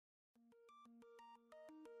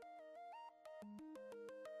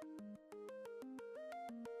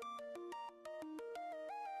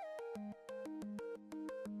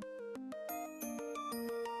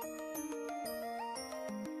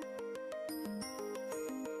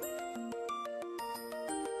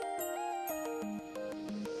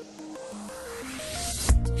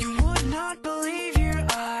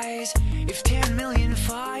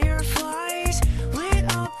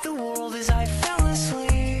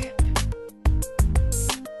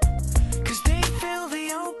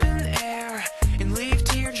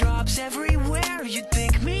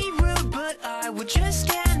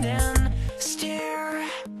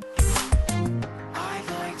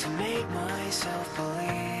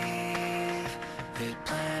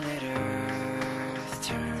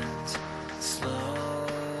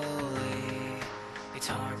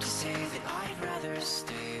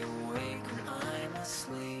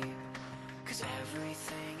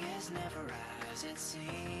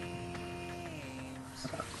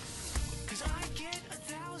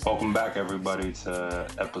Welcome back, everybody, to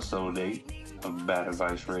episode 8 of Bad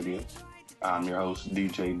Advice Radio. I'm your host,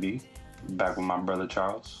 DJB, back with my brother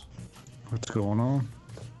Charles. What's going on?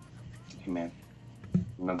 Hey, man.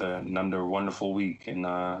 Another wonderful week in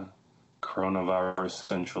coronavirus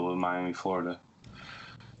central of Miami, Florida.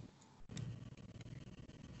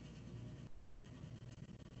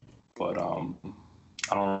 But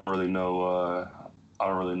I don't really know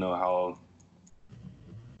how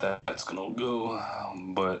that's gonna go,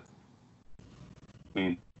 but we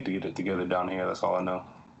need to get it together down here. That's all I know.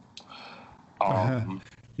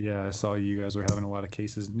 Yeah, I saw you guys were having a lot of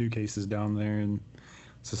new cases down there, and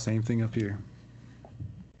it's the same thing up here.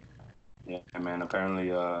 Yeah, man. Apparently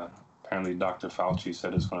Dr. Fauci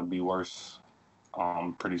said it's gonna be worse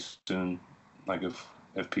pretty soon. Like if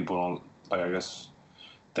people don't, like, I guess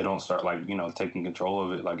they don't start, like, taking control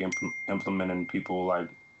of it, like implementing people like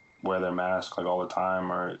wear their mask like all the time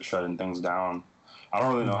or shutting things down. I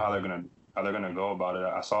don't really know how they're gonna go about it.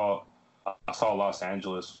 I saw Los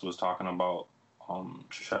Angeles was talking about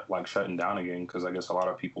shutting down again, because I guess a lot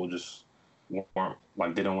of people just didn't want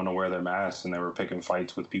to wear their masks, and they were picking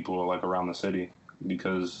fights with people like around the city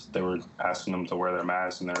because they were asking them to wear their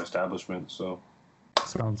masks in their establishment. So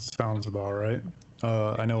sounds about right.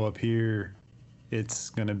 I know up here I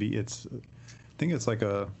think it's like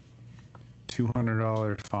a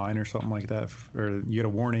 $200 fine or something like that, or you get a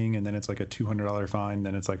warning, and then it's like a $200 fine,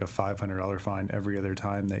 then it's like a $500 fine every other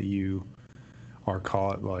time that you are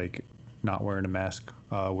caught like not wearing a mask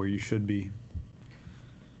where you should be.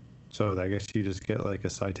 So I guess you just get like a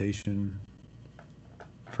citation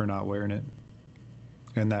for not wearing it,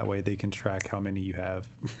 and that way they can track how many you have.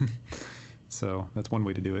 So that's one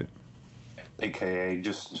way to do it. AKA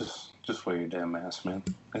just wear your damn mask, man.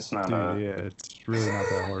 It's not it's really not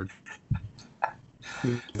that hard.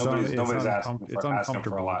 Nobody's asking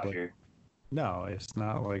for a lot here. No, it's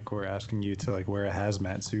not like we're asking you to like wear a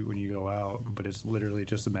hazmat suit when you go out, but it's literally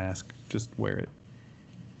just a mask. Just wear it.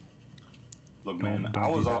 Look, man, I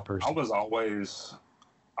was always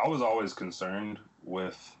concerned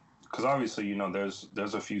with, because obviously,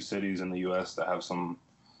 there's a few cities in the U.S. that have some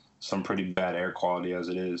pretty bad air quality as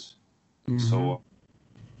it is. Mm-hmm. So,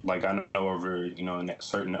 like, I know over in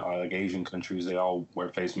certain like Asian countries, they all wear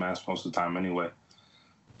face masks most of the time anyway.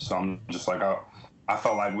 So I'm just like, I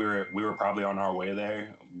felt like we were probably on our way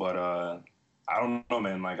there, but I don't know,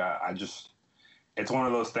 man. Like, I just, it's one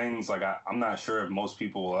of those things. Like, I'm not sure if most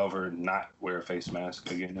people will ever not wear a face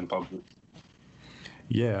mask again in public.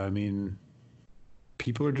 Yeah, I mean,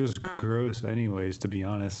 people are just gross anyways, to be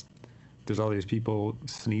honest. There's all these people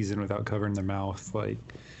sneezing without covering their mouth. Like,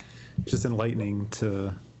 it's just enlightening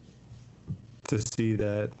to see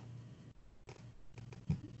that,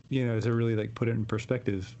 to really like put it in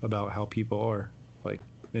perspective about how people are, like,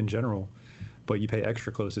 in general. But you pay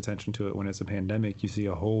extra close attention to it when it's a pandemic. You see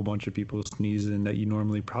a whole bunch of people sneezing that you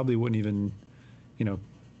normally probably wouldn't even,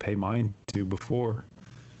 pay mind to before.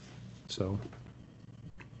 So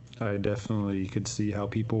I definitely could see how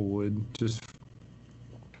people would just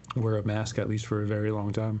wear a mask at least for a very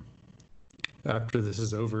long time after this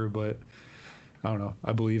is over. But I don't know.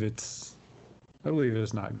 I believe it's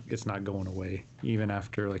not going away even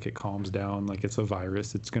after like it calms down. Like, it's a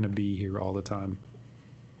virus. It's going to be here all the time.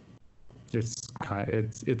 It's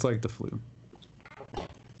like the flu.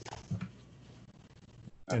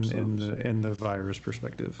 In the virus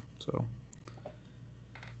perspective. So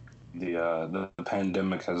the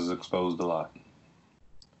pandemic has exposed a lot.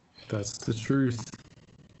 That's the truth.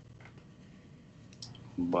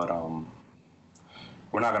 But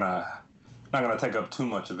we're not gonna take up too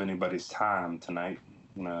much of anybody's time tonight.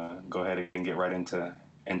 I'm gonna go ahead and get right into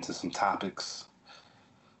some topics.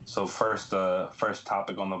 So first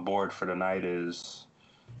topic on the board for tonight is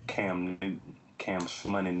Cam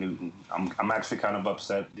Shmoney Newton. I'm actually kind of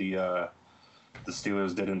upset the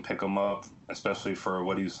Steelers didn't pick him up, especially for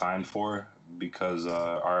what he signed for, because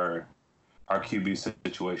our QB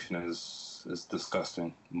situation is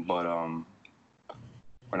disgusting. But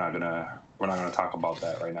we're not gonna talk about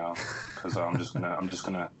that right now, because I'm just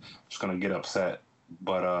gonna get upset.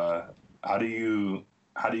 But how do you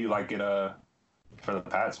like it for the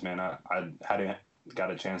Pats, man? I hadn't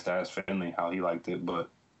got a chance to ask Finley how he liked it, but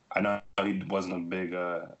I know he wasn't a big,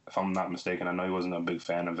 if I'm not mistaken, I know he wasn't a big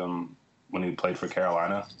fan of him when he played for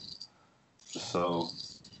Carolina. So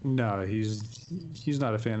no, he's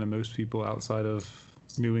not a fan of most people outside of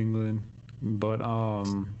New England, but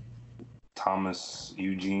Thomas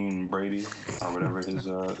Eugene Brady, or whatever his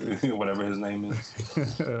name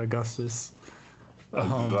is. Augustus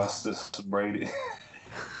Brady.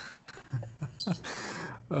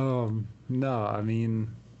 No, I mean,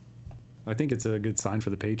 I think it's a good sign for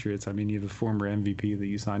the Patriots. I mean, you have a former MVP that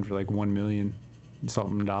you signed for like 1 million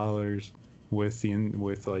something dollars with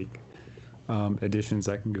like additions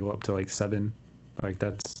that can go up to like seven. Like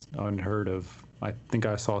that's unheard of. I think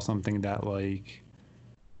I saw something that like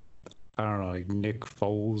I don't know, like Nick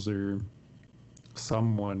Foles or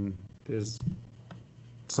someone is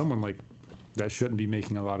someone like that shouldn't be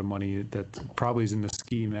making a lot of money. That probably is in the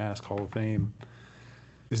Ski Mask Hall of Fame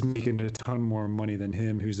is making a ton more money than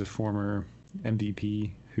him, who's a former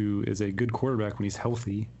MVP, who is a good quarterback when he's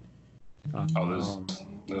healthy.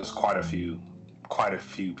 There's quite a few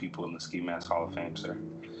people in the Ski Mask Hall of Fame, sir.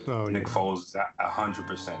 Oh Nick yeah, Foles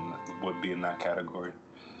 100% would be in that category.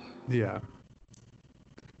 yeah.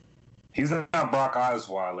 He's not Brock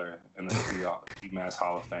Osweiler in the Ski Mask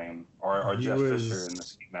Hall of Fame, or He Jeff was Fisher in the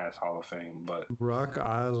Ski Mask Hall of Fame, but Brock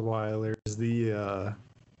Osweiler is the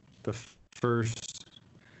first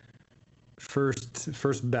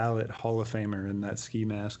ballot Hall of Famer in that ski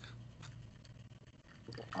mask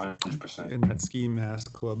 100%. in that ski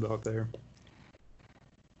mask club out there.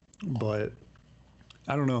 But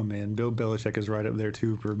I don't know, man. Bill Belichick is right up there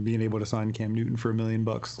too for being able to sign Cam Newton for $1 million.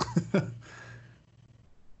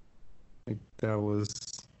 Like that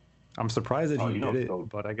was. I'm surprised that he did it,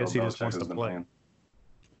 but I guess he just wants to play.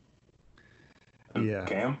 Yeah.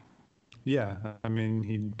 Cam? Yeah, I mean,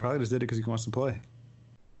 he probably just did it because he wants to play.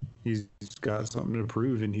 He's got something to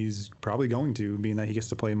prove, and he's probably going to, being that he gets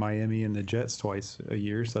to play Miami and the Jets twice a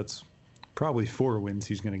year. So that's probably 4 wins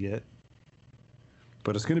he's going to get.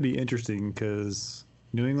 But it's going to be interesting because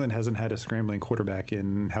New England hasn't had a scrambling quarterback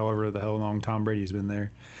in however the hell long Tom Brady's been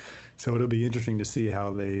there. So it'll be interesting to see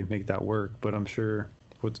how they make that work. But I'm sure,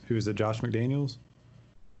 who is it, Josh McDaniels?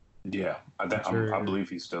 Yeah, I believe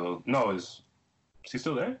he's still. No, is he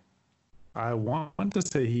still there? I want to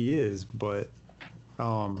say he is, but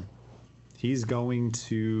he's going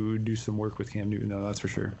to do some work with Cam Newton, though. That's for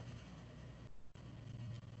sure.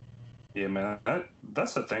 Yeah, man.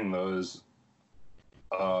 That's the thing, though, is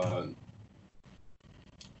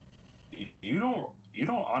you don't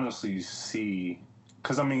honestly see,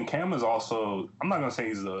 because I mean Cam is also, I'm not gonna say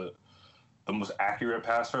he's the most accurate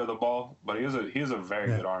passer of the ball, but he has a very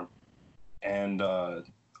good arm, and on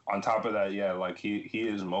top of that, yeah, like he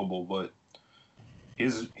is mobile, but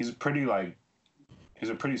he's a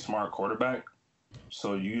pretty smart quarterback.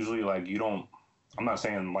 So usually like I'm not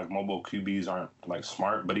saying like mobile QBs aren't like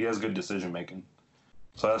smart, but he has good decision making.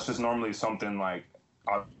 So that's just normally something like,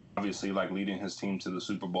 obviously like leading his team to the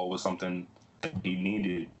Super Bowl was something that he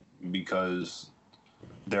needed, because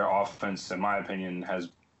their offense, in my opinion, has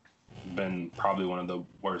been probably one of the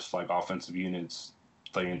worst like offensive units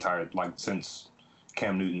the entire, like, since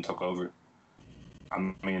Cam Newton took over. I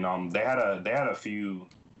mean, they had a few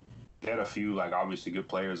like obviously good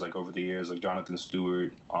players like over the years, like Jonathan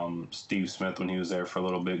Stewart, Steve Smith when he was there for a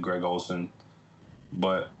little bit, Greg Olsen,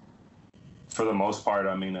 but for the most part,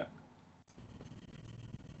 I mean,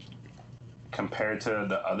 compared to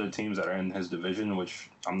the other teams that are in his division, which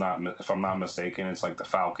if I'm not mistaken, it's like the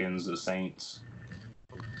Falcons, the Saints,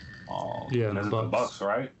 and is it the Bucks,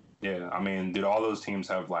 right? Yeah, I mean, dude, all those teams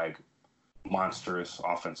have like monstrous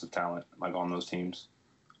offensive talent, like on those teams,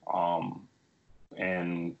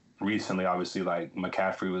 and recently, obviously, like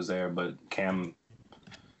McCaffrey was there, but Cam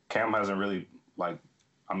hasn't really like.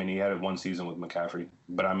 I mean, he had one season with McCaffrey,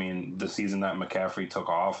 but I mean, the season that McCaffrey took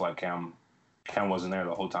off, like Cam wasn't there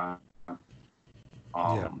the whole time.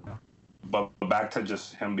 But back to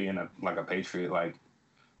just him being a Patriot, like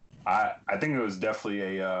I think it was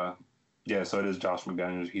definitely a so it is Josh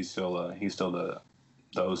McDaniels. He's still the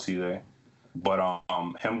OC there. But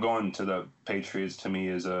him going to the Patriots to me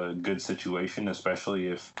is a good situation, especially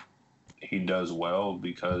if he does well,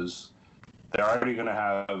 because they're already going to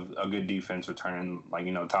have a good defense returning, like,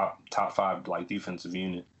 you know, top 5 like defensive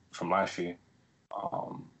unit from last year.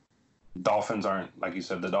 Dolphins aren't, like you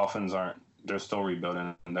said, they're still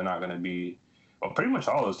rebuilding, and they're not going to be. Well, pretty much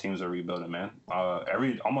all those teams are rebuilding, man.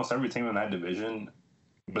 Almost every team in that division,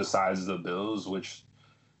 besides the Bills, which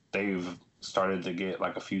they've started to get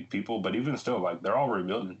like a few people, but even still, like they're all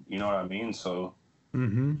rebuilding. You know what I mean? So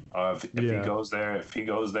if he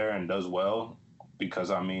goes there and does well, because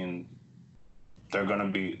I mean, they're gonna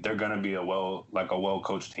be a well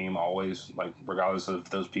coached team always, like regardless of if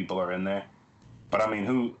those people are in there. But I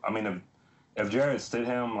mean, if Jarrett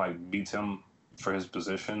Stidham like beats him for his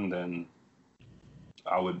position, then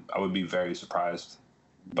I would be very surprised.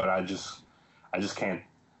 But I just can't,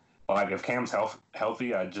 like, if Cam's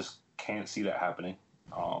healthy, I just can't see that happening.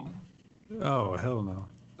 Oh, hell no.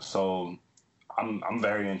 So I'm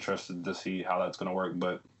very interested to see how that's going to work.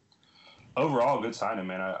 But overall, good signing,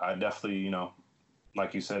 man. I definitely,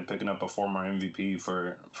 like you said, picking up a former MVP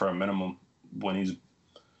for a minimum when he's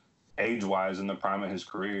age wise in the prime of his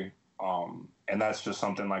career. And that's just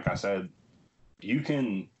something, like I said, you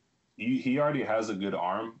can. He already has a good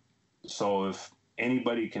arm, so if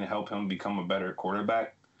anybody can help him become a better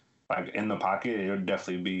quarterback, like in the pocket, it would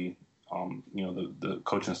definitely be, the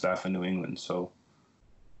coaching staff in New England. So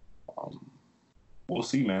we'll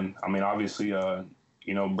see, man. I mean, obviously,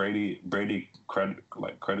 Brady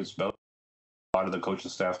credits Belichick, a lot of the coaching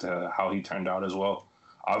staff to how he turned out as well.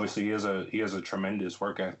 Obviously, he has a tremendous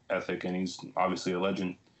work ethic, and he's obviously a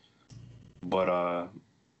legend. But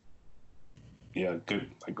yeah, good,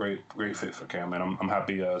 like great fit for Cam, and I'm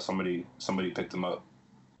happy somebody picked him up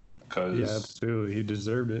because Yeah, absolutely. He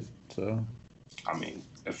deserved it. So, I mean,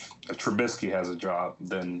 if Trubisky has a job,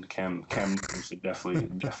 then Cam should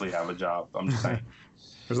definitely have a job. I'm just saying.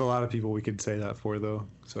 there's a lot of people we could say that for, though.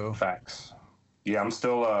 So, Facts. Yeah, I'm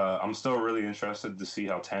still really interested to see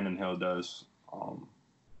how Tannehill does,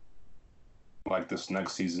 like this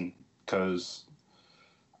next season, because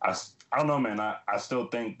I don't know, man. I still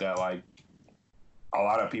think that like a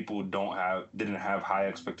lot of people didn't have high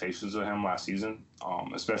expectations of him last season,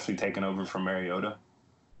 especially taking over from Mariota,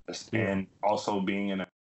 and also being in a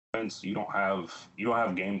offense. You don't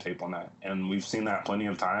have game tape on that, and we've seen that plenty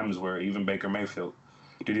of times where even Baker Mayfield,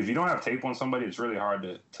 dude, if you don't have tape on somebody, it's really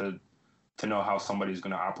hard to know how somebody's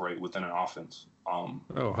going to operate within an offense.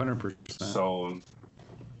 100%. So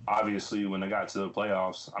obviously, when they got to the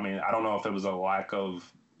playoffs, I mean, I don't know if it was a lack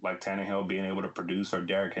of like Tannehill being able to produce or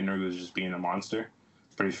Derrick Henry was just being a monster.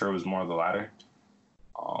 Pretty sure it was more of the latter.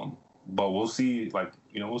 But we'll see. Like,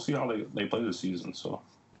 we'll see how they play this season. So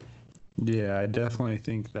Yeah, I definitely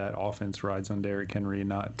think that offense rides on Derrick Henry,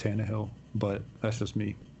 not Tannehill. But that's just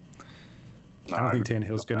me. I don't think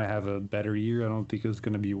Tannehill's going to have a better year. I don't think it's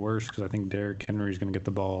going to be worse because I think Derrick Henry's going to get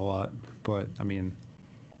the ball a lot. But, I mean,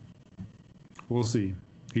 we'll see.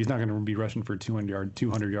 He's not going to be rushing for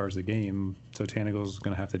 200 yards a game, so Tannehill's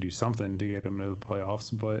going to have to do something to get him to the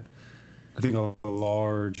playoffs. But I think a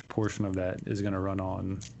large portion of that is going to run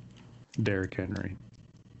on Derrick Henry.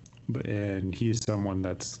 And he's someone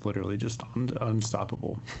that's literally just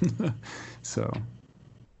unstoppable. So,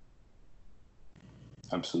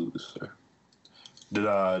 absolutely, sir.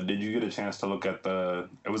 Did you get a chance to look at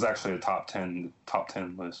it was actually a top 10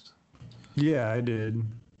 list. yeah, I did.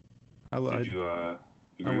 Did you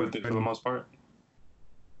agree with it for the most part?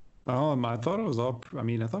 I thought it was I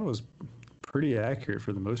thought it was pretty accurate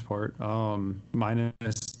for the most part.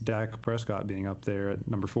 Minus Dak Prescott being up there at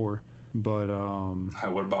number 4. But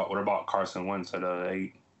what about Carson Wentz at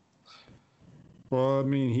 8? Well, I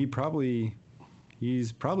mean, he's probably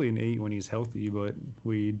an 8 when he's healthy, but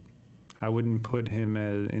I wouldn't put him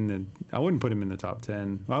in the top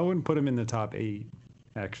 10. I wouldn't put him in the top 8.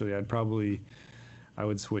 Actually, I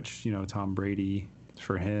would switch, Tom Brady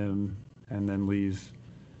for him, and then leave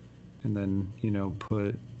Ben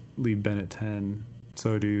at 10.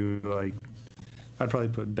 So I'd probably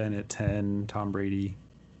put Ben at 10, Tom Brady,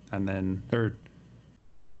 and then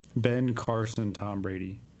Ben, Carson, Tom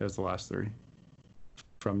Brady as the last 3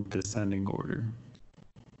 from descending order.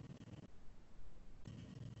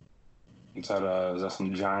 Is that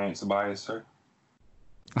some Giants bias, sir?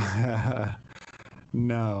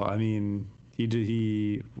 No, I mean he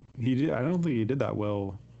did. I don't think he did that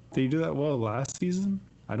well. Did he do that well last season?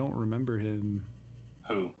 I don't remember him.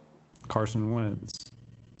 Who? Carson Wentz.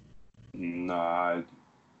 No,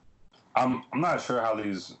 I'm not sure how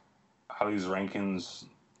these rankings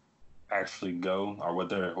actually go or what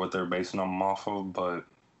they're basing them off of, but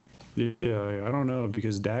yeah, I don't know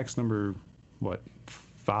because Dak's number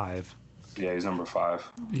 5. Yeah, he's number 5.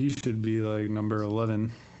 He should be like number 11.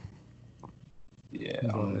 Yeah,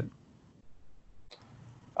 but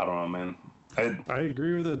I don't know, man. I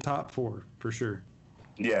agree with the top 4 for sure.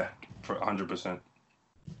 Yeah, for 100%.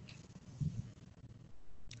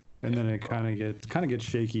 And then it kind of gets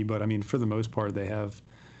shaky, but I mean, for the most part, I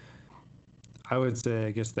would say,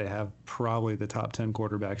 I guess they have probably the top 10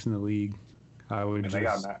 quarterbacks in the league.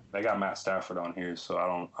 They got Matt Stafford on here, so I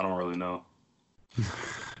don't really know.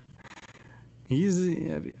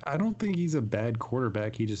 I don't think he's a bad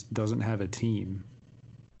quarterback. He just doesn't have a team.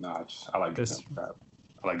 Nah, I like giving him crap.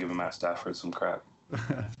 I like giving Matt Stafford some crap.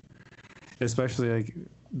 Especially like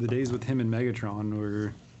the days with him and Megatron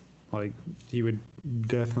where like he would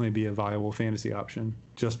definitely be a viable fantasy option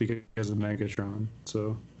just because of Megatron.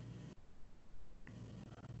 So,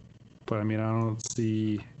 but I mean, I don't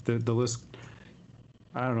see the list.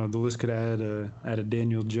 I don't know. The list could add a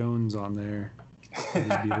Daniel Jones on there.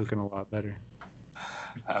 He'd be looking a lot better.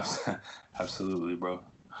 Absolutely, bro.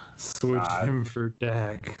 Switch I him for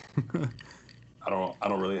Dak. I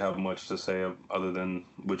don't really have much to say other than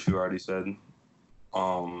what you already said.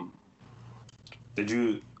 Um, did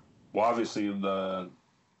you? Well, obviously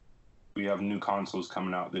we have new consoles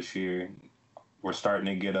coming out this year. We're starting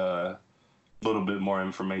to get a little bit more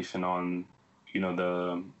information on, the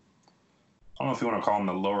I don't know if you want to call them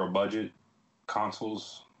the lower budget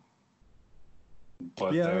consoles,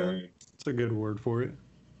 but Yeah, they're it's a good word for it.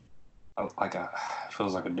 like it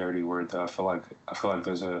feels like a dirty word though. I feel like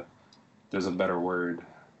there's a better word.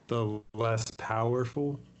 The less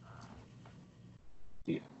powerful.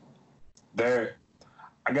 Yeah, they're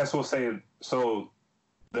I guess we'll say so.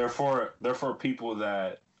 They're for people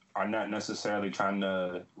that are not necessarily trying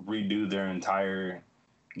to redo their entire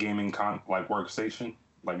gaming like workstation.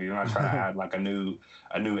 Like you're not trying to add like a new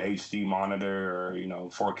HD monitor or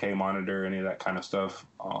 4K monitor, any of that kind of stuff.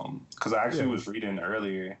 Because I actually Yeah. was reading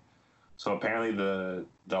earlier. So apparently the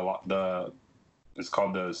it's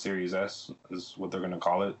called the Series S is what they're gonna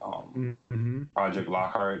call it. Mm-hmm. Project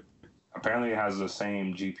Lockhart apparently it has the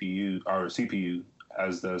same GPU or CPU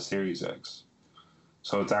as the Series X.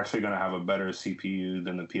 So it's actually going to have a better CPU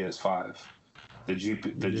than the PS5. The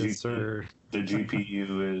GP, the Yes, GP, sir. the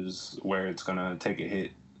GPU is where it's going to take a hit.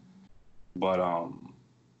 But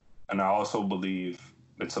and I also believe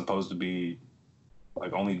it's supposed to be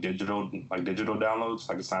like only digital downloads.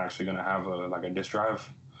 Like it's not actually going to have a disk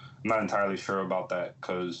drive. I'm not entirely sure about that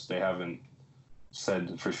because they haven't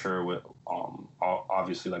said for sure with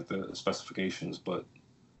obviously like the specifications, but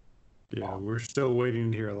Yeah, we're still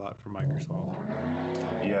waiting to hear a lot from Microsoft.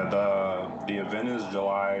 yeah, the event is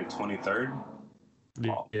July 23rd.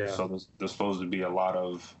 Yeah. So there's supposed to be a lot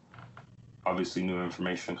of obviously new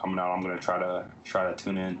information coming out. I'm gonna try to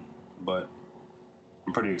tune in, but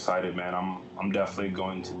I'm pretty excited, man. I'm definitely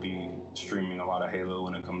going to be streaming a lot of Halo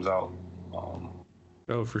when it comes out.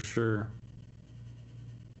 Oh, for sure.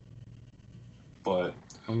 But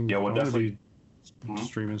I'm, yeah, we'll I'm gonna definitely. be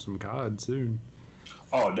streaming some COD soon.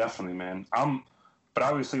 Oh, definitely, man. But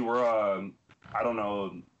obviously we're. I don't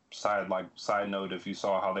know. Side note, if you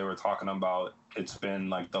saw how they were talking about, it's been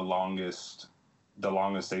like the longest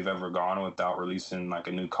they've ever gone without releasing like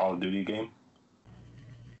a new Call of Duty game.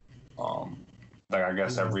 Like I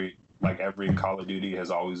guess every Call of Duty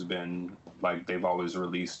has always been like they've always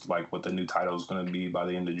released like what the new title is going to be by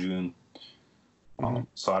the end of June.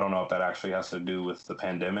 So I don't know if that actually has to do with the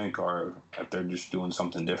pandemic or if they're just doing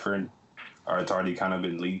something different, or it's already kind of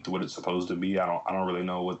been leaked what it's supposed to be. I don't really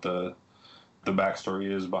know what the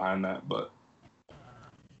backstory is behind that, but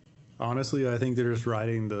Honestly, I think they're just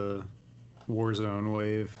riding the Warzone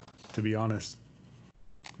wave, to be honest.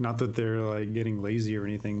 Not that they're like getting lazy or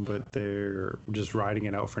anything, but they're just riding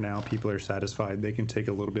it out for now. People are satisfied. They can take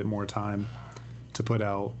a little bit more time to put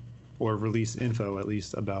out or release info at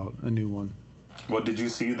least about a new one. what did you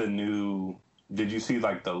see the new? Did you see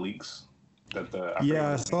like the leaks that the? I forget Yeah,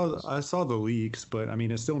 what his name was. I saw the leaks, but I mean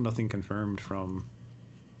it's still nothing confirmed from,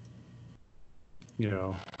 you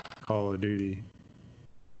know, Call of Duty.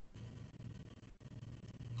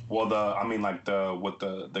 Well, I mean like what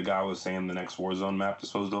the guy was saying the next Warzone map is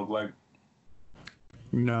supposed to look like.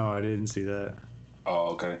 No, I didn't see that. Oh,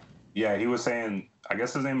 okay. Yeah, he was saying. I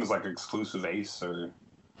guess his name is like Exclusive Ace, or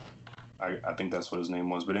I think that's what his name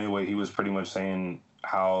was. But anyway, he was pretty much saying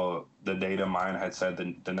how the data mine had said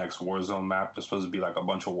the next Warzone map is supposed to be like a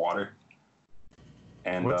bunch of water,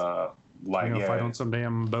 and What? like You know, fight yeah, on some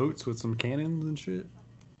damn boats with some cannons and shit.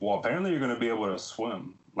 well apparently you're gonna be able to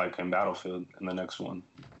swim like in Battlefield in the next one.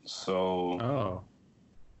 So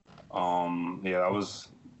Oh, yeah, that was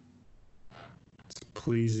it's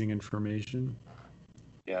pleasing information.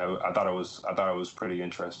 yeah. I thought it was pretty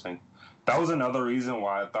interesting. That was another reason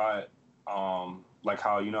why I thought like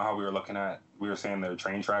how how we were saying there are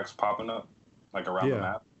train tracks popping up like around the Yeah.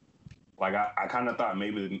 map. Like I kind of thought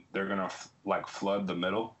maybe they're gonna like flood the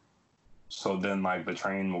middle, so then like the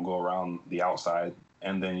train will go around the outside,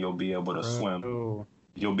 and then you'll be able to swim. Bro,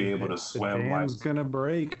 You'll be able to the swim like dam's gonna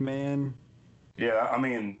break, man. yeah. I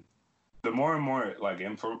mean, the more and more like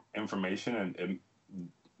information, and it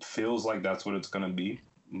feels like that's what it's gonna be,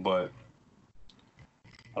 but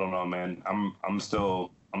I don't know, man. I'm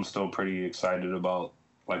still pretty excited about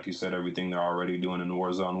like you said everything they're already doing in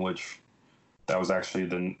Warzone, which that was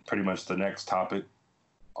actually pretty much the next topic.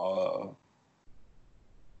 Uh,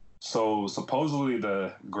 So supposedly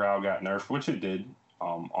the Growl got nerfed, which it did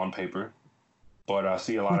on paper, but I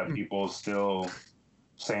see a lot of people still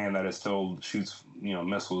saying that it still shoots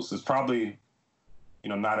missiles. It's probably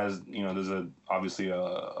not as there's obviously a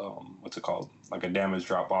what's it called, like a damage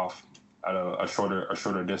drop off at a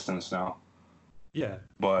shorter distance now, Yeah,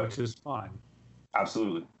 but which is fine.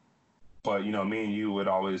 absolutely. But me and you would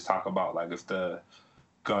always talk about like if the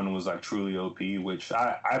gun was like truly OP, which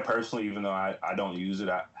I personally, even though I don't use it,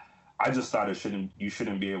 I just thought you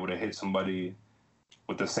shouldn't be able to hit somebody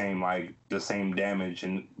with the same damage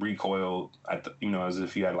and recoil at the as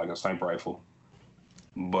if you had like a sniper rifle.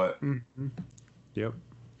 But Mm-hmm. Yep.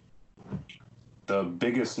 the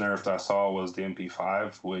biggest nerf I saw was the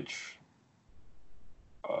MP5, which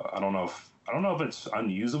I don't know if it's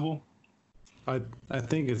unusable. I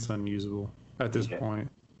think it's unusable at this point.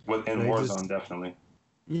 In They Warzone, just definitely.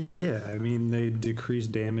 Yeah, I mean they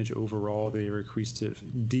decreased damage overall. They decreased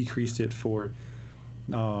it for,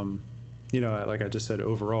 like I just said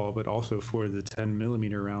overall, but also for the 10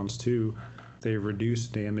 millimeter rounds too. They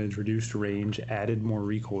reduced damage, reduced range, added more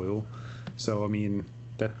recoil. So I mean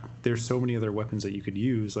that there's so many other weapons that you could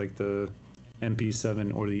use, like the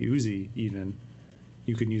MP7 or the Uzi even.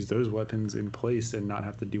 You can use those weapons in place and not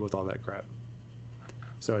have to deal with all that crap.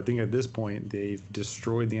 So I think at this point they've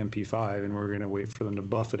destroyed the MP5, and we're going to wait for them to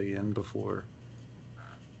buff it again before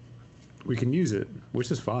we can use it,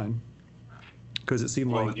 which is fine. Because it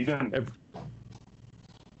seemed Well, like you didn't.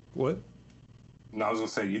 What? No, I was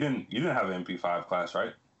gonna say you didn't have an MP5 class,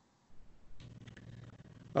 right?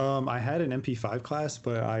 I had an MP5 class,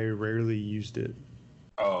 but I rarely used it.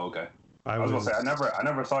 Oh, okay. I was gonna say I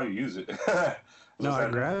never saw you use it. No, I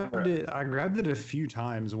grabbed it. I grabbed it a few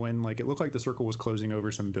times when like it looked like the circle was closing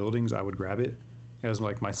over some buildings. I would grab it as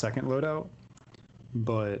like my second loadout.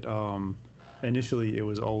 But initially, it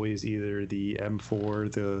was always either the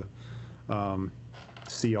M4, the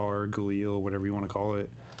CR, Galil, whatever you want to call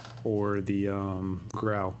it, or the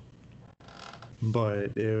Grau.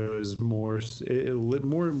 But it was more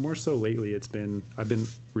so lately. I've been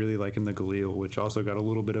really liking the Galil, which also got a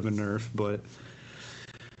little bit of a nerf, but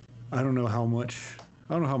I don't know how much.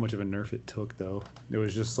 I don't know how much of a nerf it took though. It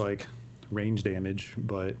was just like range damage,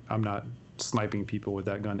 but I'm not sniping people with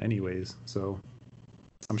that gun anyways, so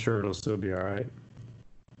I'm sure it'll still be all right.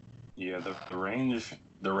 Yeah, the range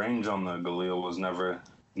on the Galil was never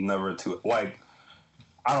too like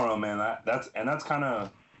I don't know, man. That's kind of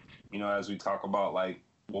as we talk about like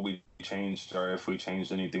what we changed or if we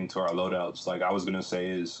changed anything to our loadouts. Like I was gonna say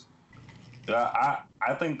is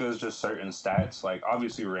I think there's just certain stats. Like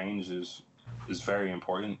obviously range is very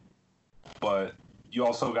important, but you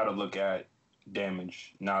also got to look at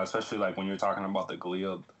damage now, especially like when you're talking about the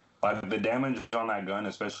Galil. Like the damage on that gun,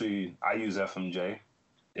 especially I use FMJ,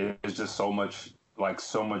 is just so much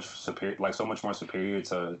superior, like so much more superior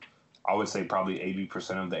to I would say probably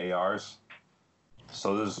 80% of the ARs.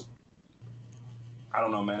 So there's I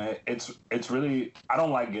don't know, man. It's really I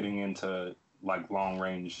don't like getting into like long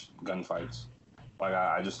range gunfights. Like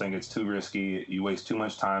I just think it's too risky. You waste too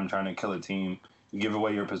much time trying to kill a team. You give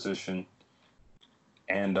away your position,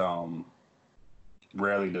 and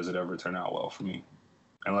rarely does it ever turn out well for me,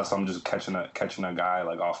 unless I'm just catching a guy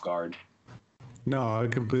like off guard. No, I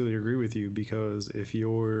completely agree with you because if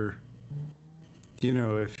you're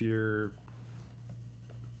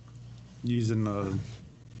using the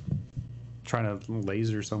trying to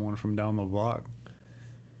laser someone from down the block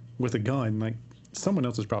with a gun, like someone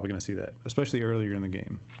else is probably going to see that, especially earlier in the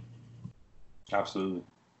game. Absolutely.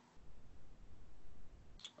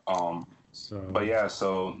 So, but yeah,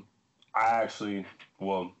 so I actually,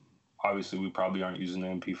 well, obviously we probably aren't using the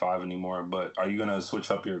MP5 anymore. But are you gonna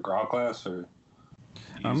switch up your Grau class or?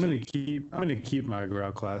 I'm gonna keep my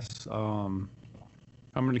Grau class. I'm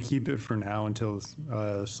gonna keep it for now until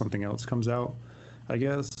something else comes out, I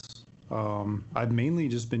guess. I've mainly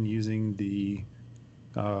just been using the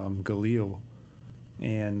Galil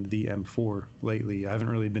and the M4 lately. I haven't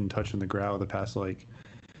really been touching the Grau the past like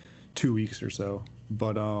 2 weeks or so.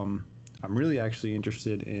 But I'm really actually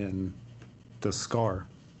interested in the Scar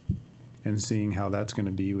and seeing how that's going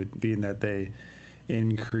to be, with being that they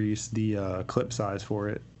increase the clip size for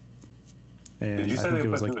it. And did you say they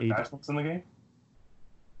put new 8. attachments in the game?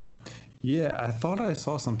 Yeah, I thought I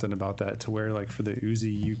saw something about that to where like for the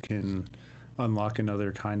Uzi you can unlock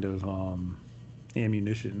another kind of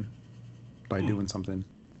ammunition by doing something.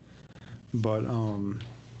 But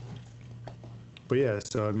yeah,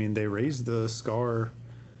 so I mean they raised the Scar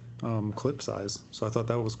clip size, so I thought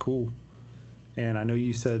that was cool. And I know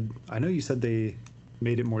you said they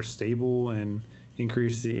made it more stable and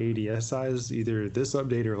increased the ADS size either this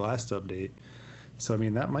update or last update. So I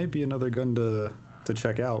mean that might be another gun to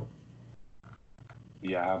check out.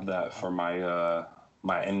 Yeah, I have that for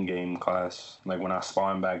my end game class. Like when I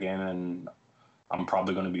spawn back in and I'm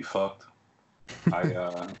probably gonna be fucked.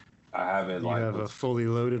 I I have it You like have a fully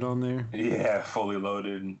loaded on there. yeah, fully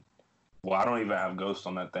loaded. Well, I don't even have Ghost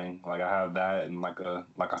on that thing. Like I have that and like a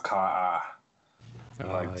Ka.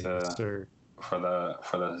 like Yes, to sir. for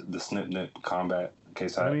the snip nip combat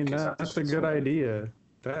I mean, in case I have to that's a shoot good somebody. idea.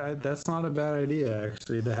 That's not a bad idea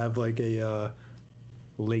actually to have like a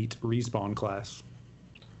late respawn class.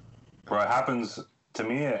 Bro, it happens to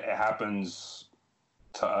me. It happens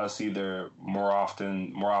to us either more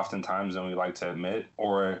often times than we like to admit,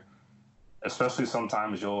 or especially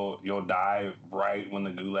sometimes you'll die right when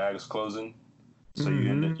the gulag's closing. So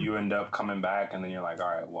Mm-hmm. you end up coming back, and then you're like, all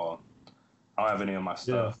right, well, I don't have any of my Yeah.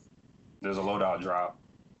 stuff. There's a loadout drop.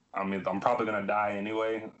 I mean, I'm probably gonna die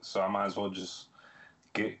anyway, so I might as well just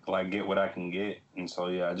get what I can get. And so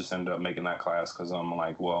yeah, I just ended up making that class because I'm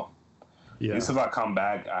like, well, at least Yeah. if I come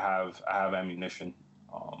back, I have ammunition.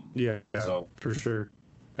 Yeah, So for sure.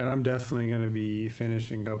 And I'm definitely going to be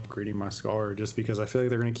finishing upgrading my Scar just because I feel like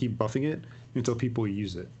they're going to keep buffing it until people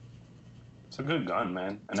use it. it's a good gun,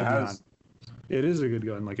 man, and it To be has honest, it is a good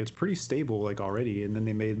gun. Like it's pretty stable, like already. And then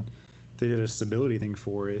they did a stability thing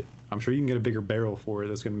for it. I'm sure you can get a bigger barrel for it.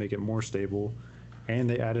 That's going to make it more stable. And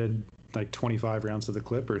they added like 25 rounds to the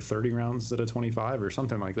clip or 30 rounds instead of 25 or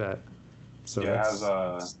something like that. So yeah,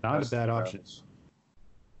 it's not a bad SD option. barrels.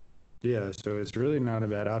 Yeah, so it's really not a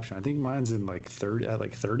bad option. I think mine's in like 30 at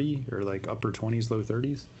like 30 or like upper 20s, low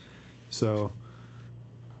 30s. So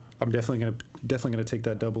I'm definitely gonna take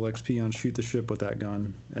that double XP on shoot the ship with that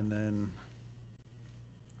gun, and then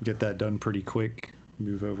get that done pretty quick.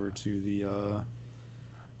 Move over to the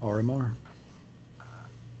RMR.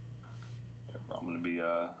 Yeah, bro, I'm gonna be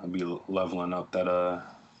I'll be leveling up that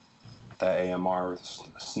AMR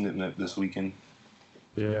snip nip this weekend.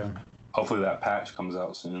 Yeah, Hopefully that patch comes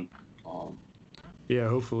out soon. Um, yeah.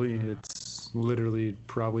 Hopefully, it's literally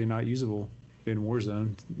probably not usable in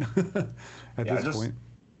Warzone at yeah, this point.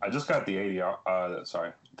 I just got the ADR.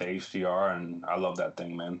 Sorry, the HDR, and I love that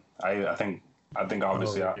thing, man. I think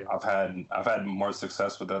obviously Oh yeah. I've had more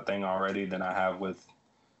success with that thing already than I have with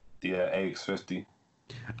the AX50.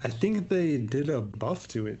 I think they did a buff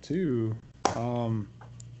to it too. Um,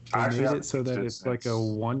 I they actually made haven't it so used that it it's like a since.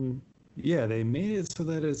 one. Yeah, they made it so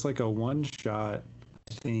that it's like a one shot.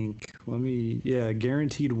 I think. Yeah,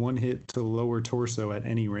 guaranteed one hit to lower torso at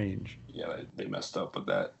any range. Yeah, they messed up with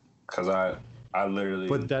that because I But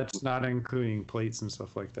literally that's not including plates and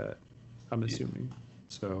stuff like that. I'm yeah, assuming.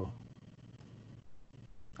 So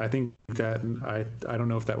I think that I don't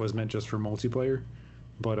know if that was meant just for multiplayer,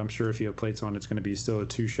 but I'm sure if you have plates on, it's going to be still a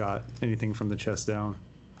two shot, anything from the chest down.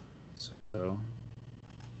 So,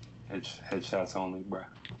 headshots only, bro.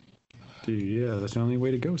 dude, yeah, that's the only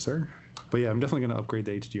way to go, sir. But yeah, I'm definitely going to upgrade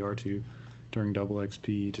the HDR too during double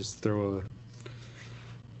XP. Just throw a,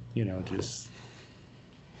 just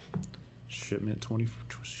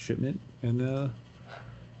shipment and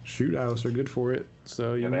shoot house are good for it.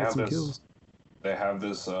 So you Yeah, can get some kills. they have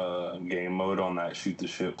this game mode on that shoot the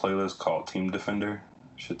shit playlist called Team Defender.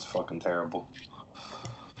 Shit's fucking terrible.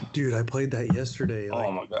 Dude, I played that yesterday. Oh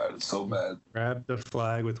Like, my god, it's so bad. grab the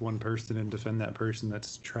flag with one person and defend that person.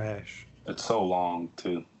 That's trash. It's so long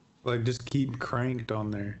too. Like, just keep cranked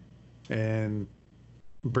on there and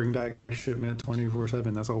bring back shipment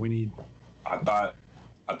 24/7. That's all we need. I thought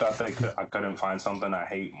I couldn't find something I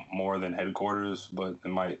hate more than headquarters, but it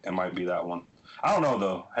might be that one. I don't know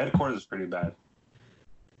though. Headquarters is pretty bad.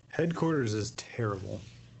 Headquarters is terrible.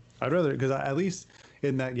 I'd rather, because at least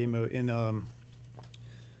in that game mode, in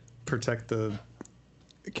protect the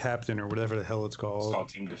captain or whatever the hell it's It's called, called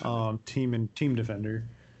Team Defender. team defender.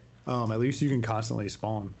 At least you can constantly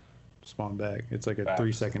spawn back. It's like a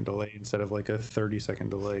three Facts. second delay instead of like a 30-second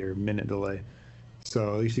delay or minute delay.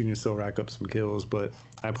 So at least you can still rack up some kills. But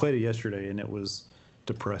I played it yesterday and it was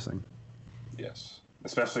depressing. Yes,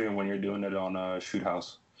 especially when you're doing it on Shoot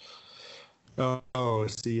House. Oh,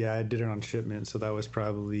 see, yeah, I did it on shipment, so that was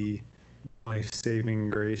probably my saving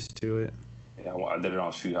grace to it. Yeah, well, I did it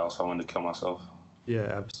on Shoot House. I wanted to kill myself. Yeah,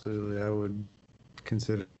 absolutely. I would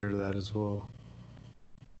consider that as well.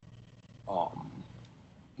 Um,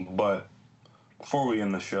 but before we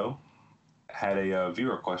end the show, I had a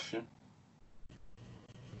viewer question.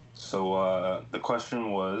 So the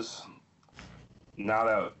question was: now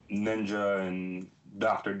that Ninja and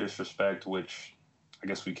Doctor Disrespect, which I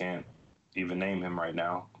guess we can't even name him right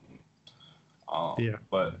now, Yeah.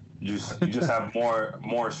 but you just have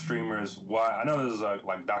more streamers. Why I know there's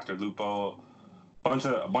like Doctor Lupo,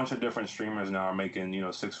 a bunch of different streamers now are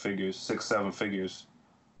making six figures, six seven figures.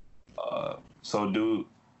 So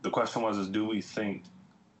the question was is do we think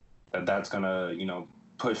that that's gonna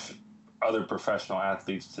push other professional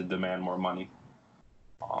athletes to demand more money?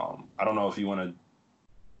 I don't know if you want to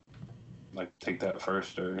like take that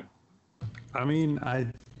first or I mean,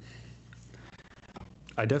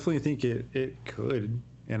 I definitely think it could,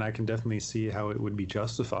 and I can definitely see how it would be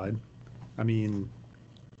justified. I mean,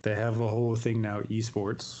 they have a whole thing now,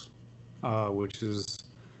 esports, which has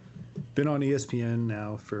been on ESPN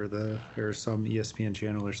now or some ESPN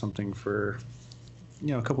channel or something for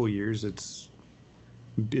a couple of years. It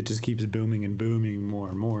just keeps booming and booming more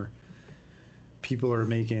and more. People are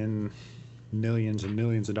making millions and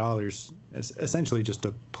millions of dollars essentially just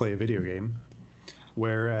to play a video game,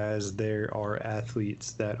 whereas there are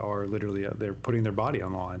athletes that are literally they're putting their body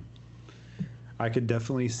on the line. I could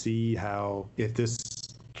definitely see how, if this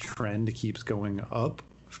trend keeps going up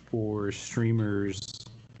for streamers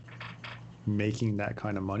making that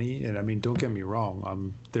kind of money, and I mean, don't get me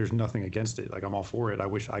wrong, there's nothing against it. Like, I'm all for it. I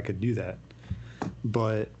wish I could do that,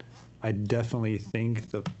 but I definitely think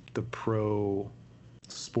the pro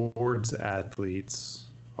sports athletes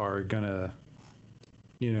are gonna,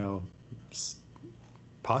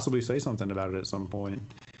 possibly say something about it at some point.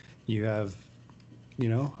 You have,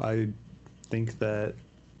 I think that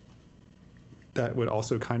would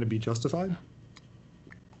also kind of be justified,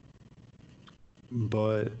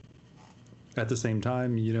 but at the same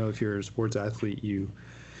time, if you're a sports athlete, you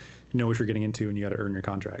know what you're getting into, and you got to earn your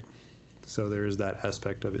contract. So there is that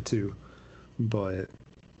aspect of it too. But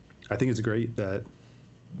I think it's great that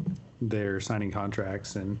they're signing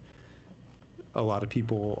contracts, and a lot of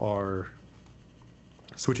people are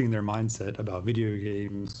switching their mindset about video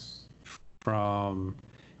games from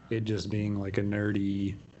it just being like a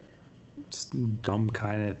nerdy, dumb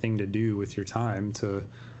kind of thing to do with your time to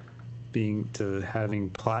having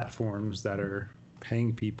platforms that are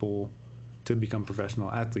paying people to become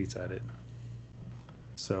professional athletes at it.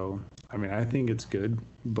 So, I mean, I think it's good,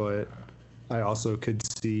 but I also could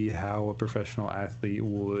see how a professional athlete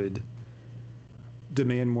would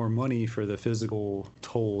demand more money for the physical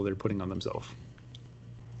toll they're putting on themselves.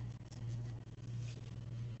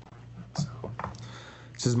 So,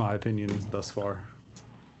 this is my opinion thus far.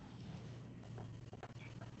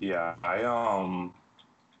 Yeah,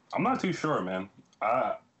 I'm not too sure, man.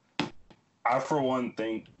 I for one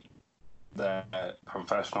think that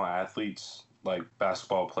professional athletes, like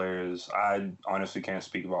basketball players, I honestly can't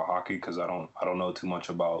speak about hockey because I don't know too much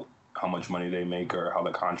about how much money they make or how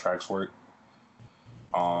the contracts work.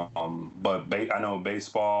 But I know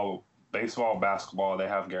baseball, basketball, they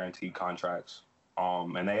have guaranteed contracts,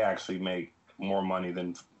 and they actually make more money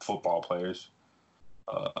than football players.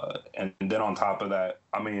 And then on top of that,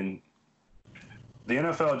 I mean, the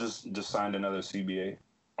NFL just signed another CBA,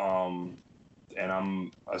 and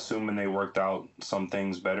I'm assuming they worked out some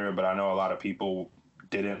things better. But I know a lot of people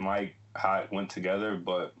didn't like how it went together.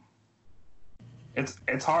 But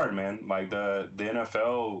it's hard, man. Like the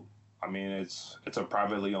NFL, I mean, it's a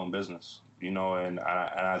privately owned business, and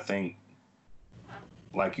I think,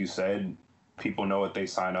 like you said, people know what they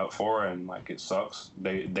sign up for, and like it sucks.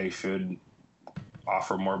 They should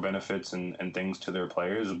offer more benefits and things to their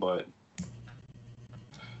players, but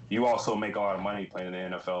you also make a lot of money playing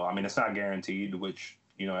in the NFL. I mean, it's not guaranteed, which,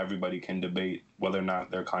 everybody can debate whether or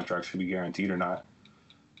not their contract should be guaranteed or not.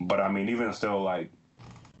 But I mean, even still, like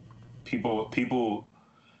people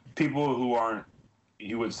who aren't,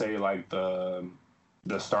 you would say, like the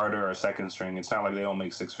starter or second string, it's not like they don't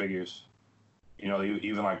make six figures.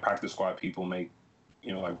 Even like practice squad people make,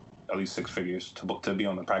 like at least six figures to be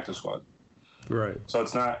on the practice squad. Right. So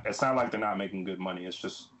it's not like they're not making good money. It's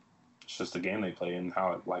just the game they play and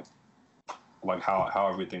how it how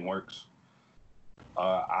everything works.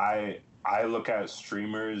 I look at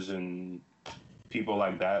streamers and people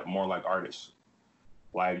like that more like artists.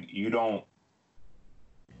 Like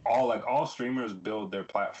all streamers build their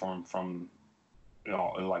platform from, I'm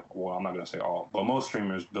not gonna say all, but most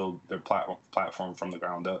streamers build their platform from the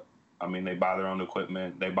ground up. I mean, they buy their own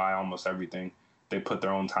equipment, they buy almost everything, they put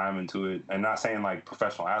their own time into it. And not saying like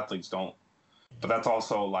professional athletes don't, but that's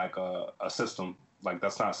also like a system. Like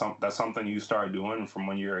that's something you start doing from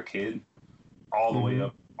when you're a kid, all the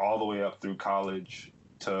way up through college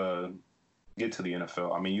to get to the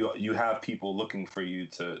NFL. I mean, you have people looking for you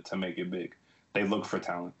to make it big. They look for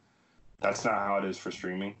talent. That's not how it is for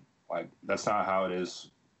streaming. Like that's not how it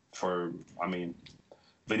is for, I mean,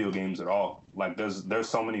 video games at all. Like there's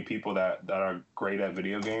so many people that are great at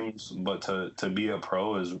video games, but to be a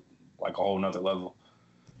pro is like a whole nother level.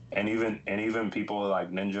 And even people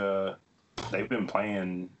like Ninja, they've been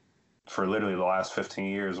playing for literally the last 15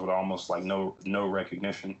 years with almost like no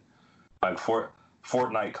recognition. Like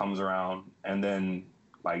Fortnite comes around, and then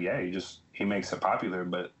like he makes it popular,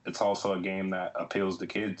 but it's also a game that appeals to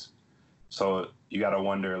kids. So you got to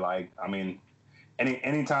wonder, like, I mean,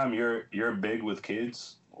 anytime you're big with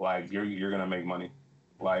kids, like you're gonna make money,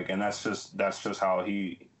 like, and that's just how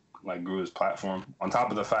he like grew his platform. On top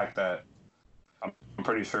of the fact that I'm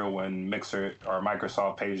pretty sure when Mixer or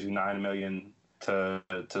Microsoft pays you $9 million to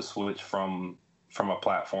switch from a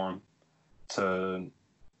platform to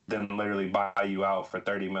then literally buy you out for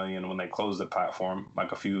 $30 million when they close the platform,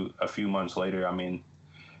 like a few months later. I mean,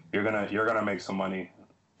 you're gonna make some money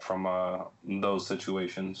from those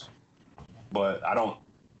situations, but I don't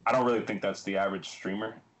really think that's the average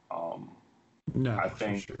streamer. No, I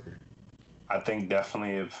think for sure. I think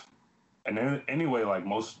definitely and anyway, like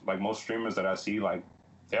most streamers that I see, like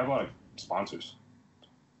they have a lot of sponsors.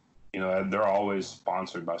 You know, they're always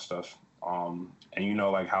sponsored by stuff. And you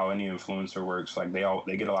know, like how any influencer works, like they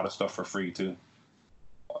get a lot of stuff for free too.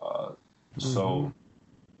 So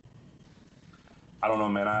I don't know,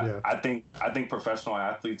 man. I think professional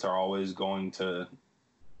athletes are always going to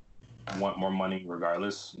want more money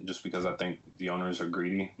regardless, just because I think the owners are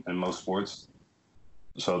greedy in most sports.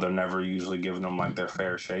 So they're never usually giving them like their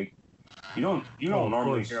fair shake. You don't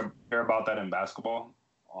normally hear about that in basketball.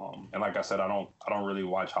 And like I said, I don't really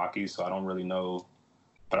watch hockey, so I don't really know.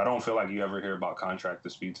 But I don't feel like you ever hear about contract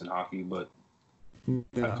disputes in hockey. But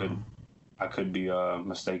no. I could be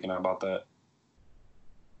mistaken about that.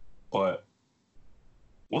 But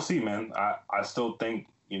we'll see, man. I still think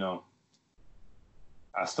that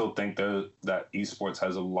esports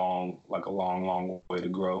has a long way to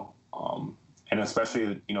grow. And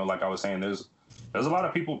especially, like I was saying, there's a lot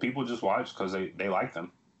of people just watch because they like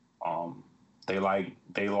them. They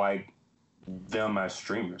like them as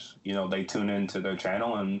streamers. They tune into their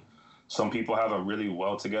channel, and some people have a really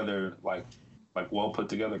well together, like well put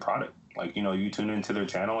together product. Like, you tune into their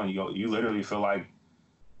channel and you literally feel like,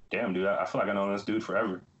 damn, dude, I feel like I know this dude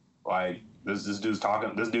forever. Like this dude's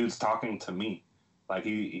talking to me. Like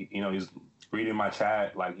he's reading my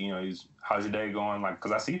chat. Like, he's, how's your day going? Like,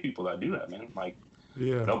 cause I see people that do that, man. Like,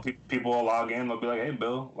 people will log in. They'll be like, hey,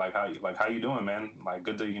 Bill, how you doing, man? Like,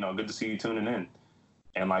 good to see you tuning in.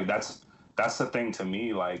 And like, that's the thing to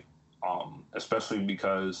me. Like, especially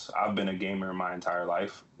because I've been a gamer my entire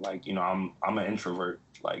life. Like, I'm an introvert.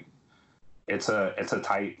 Like, it's a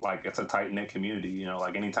tight knit community.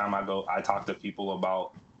 Like anytime I talk to people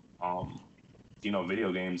about,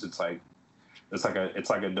 video games. It's like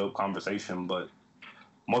a dope conversation. But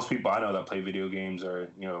most people I know that play video games are,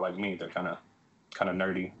 like me. They're kind of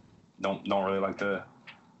nerdy. Don't really like to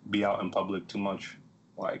be out in public too much.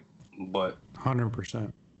 Like, but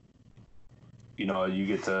 100%. You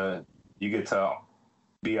get to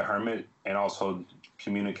be a hermit and also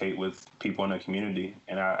communicate with people in the community.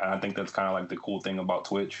 And I think that's kind of like the cool thing about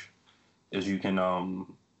Twitch is you can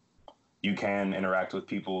interact with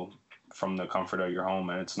people from the comfort of your home,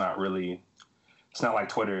 and it's not like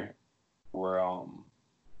Twitter where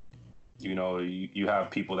you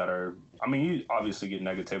have people that are, I mean, you obviously get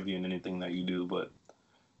negativity in anything that you do, but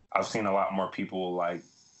I've seen a lot more people like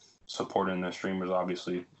supporting their streamers,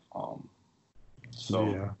 obviously.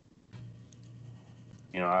 So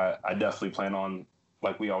yeah. I definitely plan on,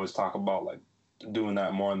 like we always talk about, like doing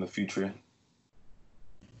that more in the future.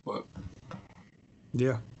 But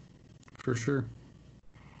yeah, for sure.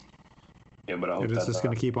 Yeah, but I hope it's just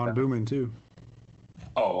going to keep on booming too.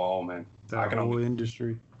 Oh man, that whole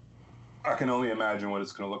industry. I can only imagine what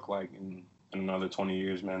it's going to look like in another 20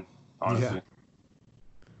 years, man. Honestly.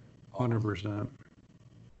 100%.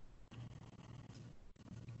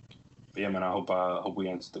 Yeah, man. I hope we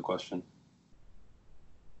answered the question.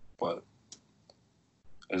 But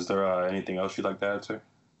is there anything else you'd like to add, sir?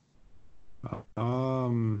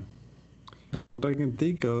 What I can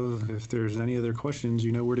think of, if there's any other questions,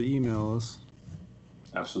 you know where to email us.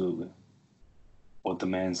 Absolutely. What the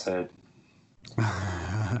man said.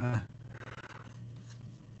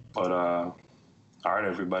 But all right,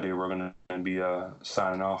 everybody, we're gonna be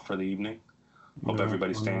signing off for the evening. Hope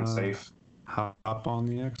everybody's staying safe. Hop on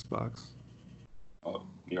the Xbox. Oh,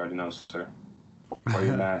 you already know, sir. Wear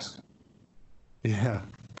your mask. Yeah,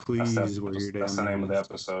 please wear your damn mask. That's the name of the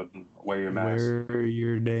episode. Wear your mask. Wear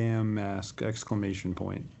your damn mask! Exclamation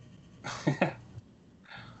point.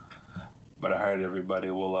 But all right, everybody,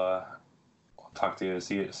 we'll talk to you.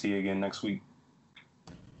 See you again next week.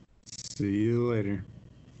 See you later.